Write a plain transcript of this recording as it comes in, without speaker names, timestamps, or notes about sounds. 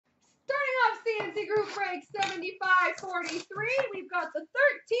CNC Group Break 7543. We've got the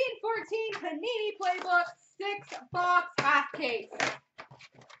 13-14 Panini Playbook 6-box half case.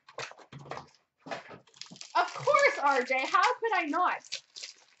 Of course, RJ. How could I not?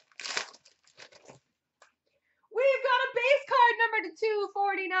 We've got a base card number to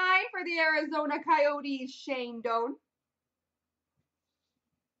 249 for the Arizona Coyotes, Shane Doan.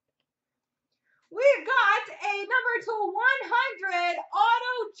 We've got a number to 100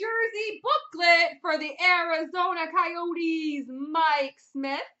 auto jersey booklet for the Arizona Coyotes, Mike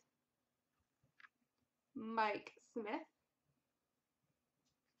Smith.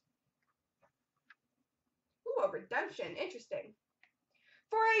 Ooh, a redemption. Interesting.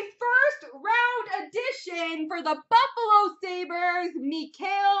 For a first round edition for the Buffalo Sabres,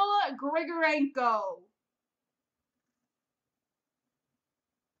 Mikhail Grigorenko.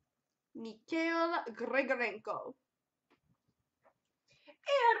 And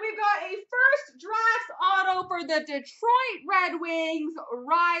we've got a first draft auto for the Detroit Red Wings,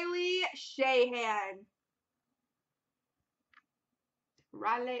 Riley Sheahan.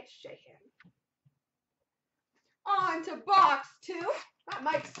 On to box 2. That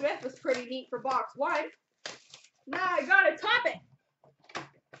Mike Smith was pretty neat for box 1. Now I gotta top it.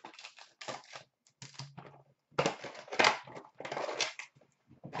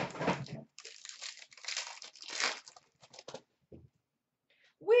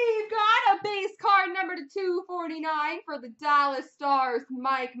 We've got a base card number to 249 for the Dallas Stars,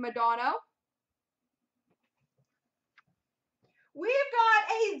 Mike Modano. We've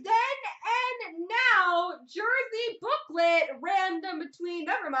got a then and now jersey booklet random between,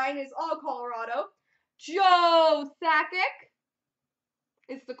 never mind, it's all Colorado, Joe Sakic.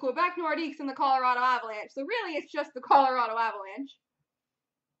 It's the Quebec Nordiques and the Colorado Avalanche. So really it's just the Colorado Avalanche.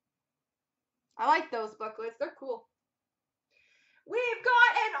 I like those booklets. They're cool. We've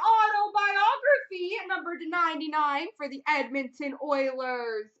got an autobiography number to 99 for the Edmonton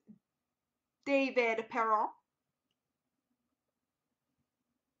Oilers, David Perron.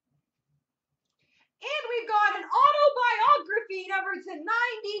 And we've got an autobiography number to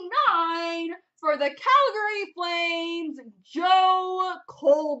 99 for the Calgary Flames, Joe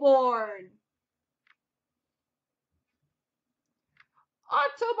Colborn.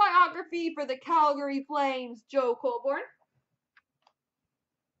 Autobiography for the Calgary Flames, Joe Colborn.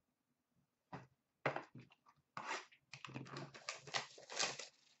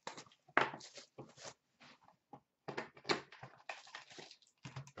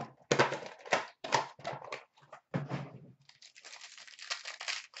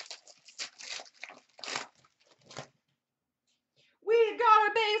 We've got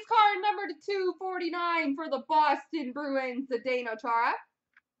a base card number to 249 for the Boston Bruins, CloutsnChara.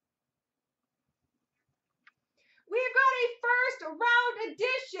 We've got a first round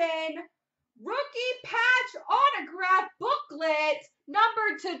edition rookie patch autograph booklet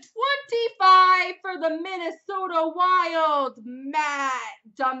number to 25 for the Minnesota Wild, Matt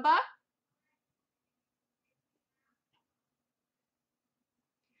Dumba.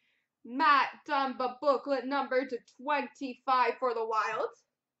 Booklet number to 25 for the Wild.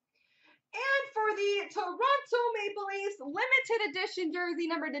 And for the Toronto Maple Leafs limited edition jersey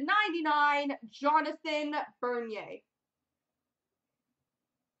number to 99, Jonathan Bernier.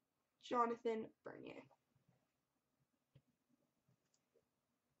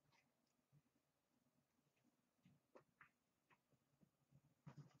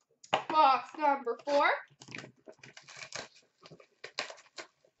 Box number 4.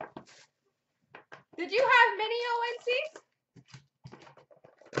 Did you have mini ONCs?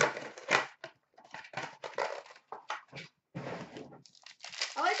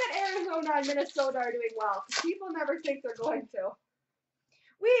 I like that Arizona and Minnesota are doing well. People never think they're going to.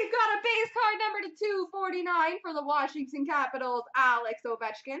 We've got a base card number to 249 for the Washington Capitals, Alex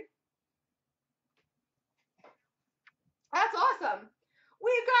Ovechkin. That's awesome.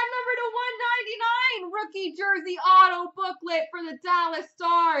 We've got number to 199 rookie jersey auto booklet for the Dallas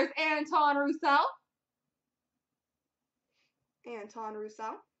Stars, Anton Roussel.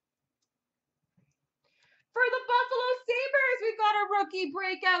 For the Buffalo Sabres, we've got a rookie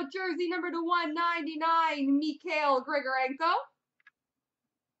breakout jersey number to 199, Mikhail Grigorenko.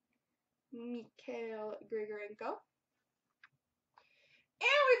 And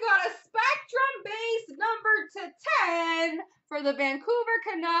we've got a Spectrum base number to 10 for the Vancouver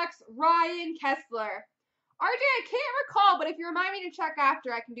Canucks, Ryan Kesler. RJ, I can't recall, but if you remind me to check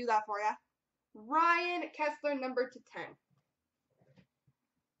after, I can do that for you. Ryan Kesler number to 10.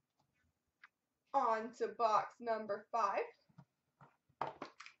 On to box number 5.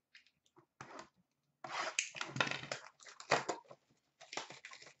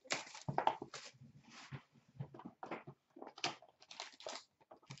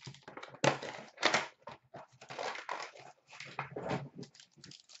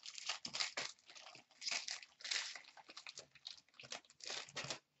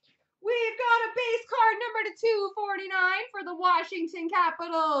 /249 for the Washington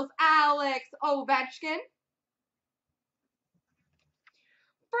Capitals, Alex Ovechkin.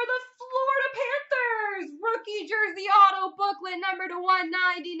 For the Florida Panthers, rookie jersey auto booklet number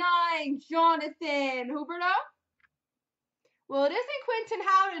 /199, Jonathan Huberdeau. Well, it isn't Quentin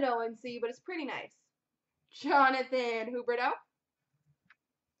Howden ONC, but it's pretty nice. Jonathan Huberdeau.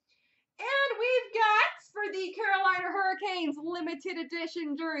 And we've got, for the Carolina Hurricanes limited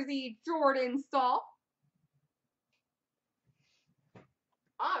edition jersey, Jordan Staal.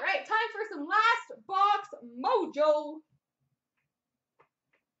 All right, time for some last box mojo.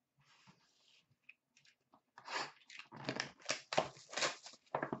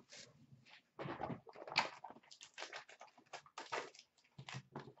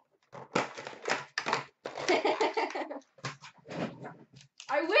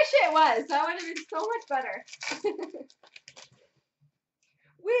 I wish it was. That would have been so much better.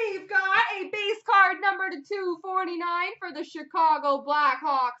 We've got a base card number /249 for the Chicago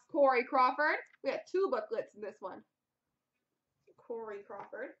Blackhawks, Corey Crawford. We got 2 booklets in this one. Corey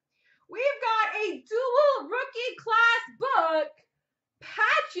Crawford. We've got a dual rookie class book,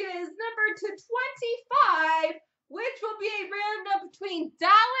 patches number /25, which will be a random between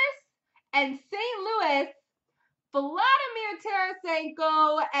Dallas and St. Louis, Vladimir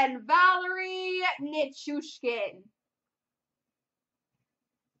Tarasenko and Valerie Nichushkin.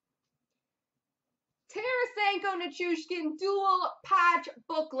 Tarasenko Nichushkin dual patch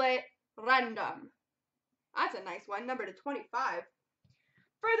booklet random. That's a nice one, number /25.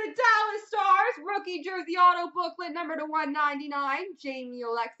 For the Dallas Stars, rookie jersey auto booklet number /199, Jamie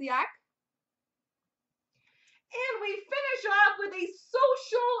Oleksiak. And we finish up with a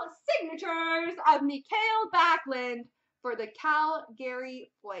social signatures of Mikael Backlund for the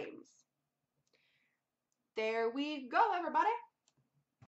Calgary Flames. There we go, everybody.